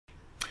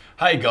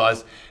Hey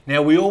guys,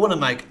 now we all want to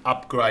make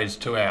upgrades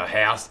to our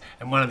house,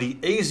 and one of the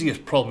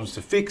easiest problems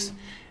to fix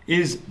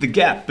is the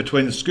gap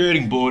between the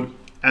skirting board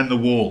and the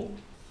wall.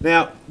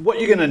 Now what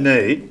you're going to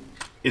need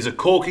is a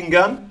caulking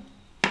gun,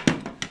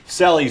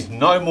 Selleys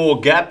No More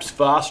Gaps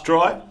Fast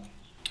Dry,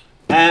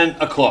 and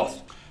a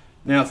cloth.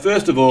 Now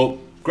first of all,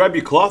 grab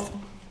your cloth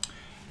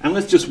and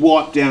let's just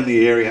wipe down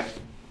the area,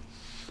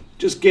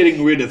 just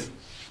getting rid of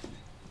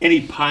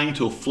any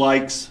paint or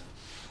flakes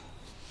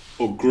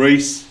or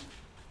grease.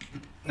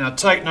 Now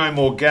take No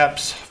More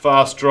Gaps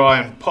Fast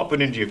Dry and pop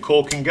it into your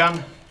caulking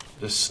gun.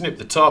 Just snip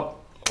the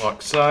top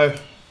like so.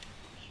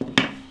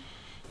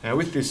 Now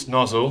with this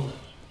nozzle,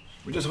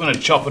 we just want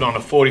to chop it on a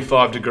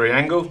 45-degree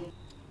angle,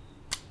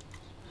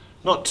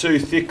 not too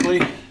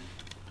thickly,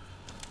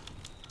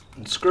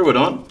 and screw it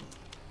on.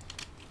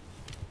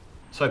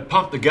 So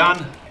pump the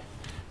gun,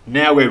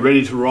 now we're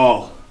ready to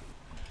roll.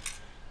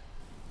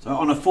 So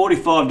on a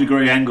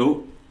 45-degree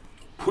angle,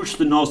 push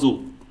the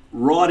nozzle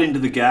right into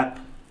the gap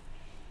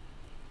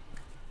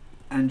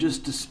and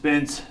just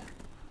dispense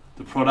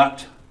the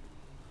product.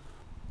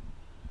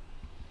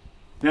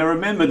 Now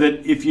remember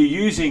that if you're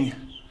using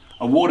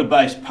a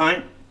water-based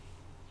paint,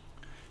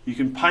 you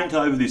can paint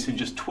over this in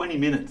just 20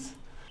 minutes.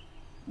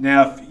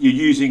 Now if you're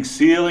using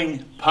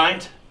sealing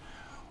paint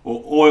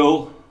or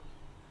oil,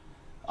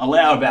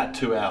 allow about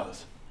 2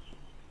 hours.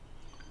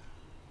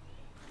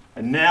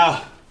 And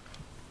now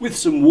with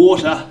some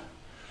water,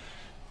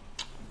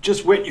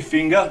 just wet your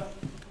finger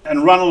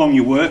and run along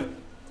your work.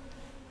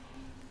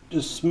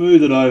 Just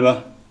smooth it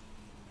over,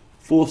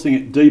 forcing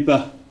it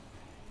deeper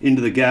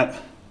into the gap.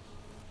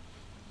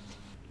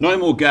 No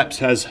More Gaps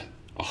has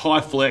a high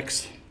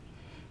flex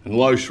and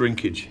low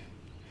shrinkage,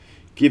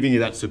 giving you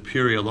that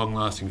superior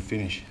long-lasting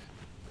finish.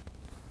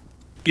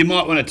 You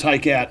might want to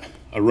take out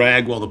a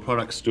rag while the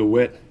product's still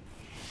wet.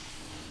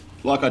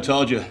 Like I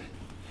told you,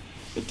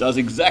 it does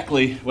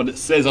exactly what it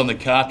says on the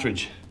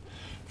cartridge.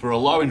 For a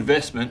low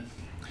investment,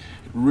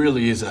 it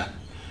really is a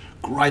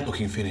great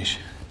looking finish.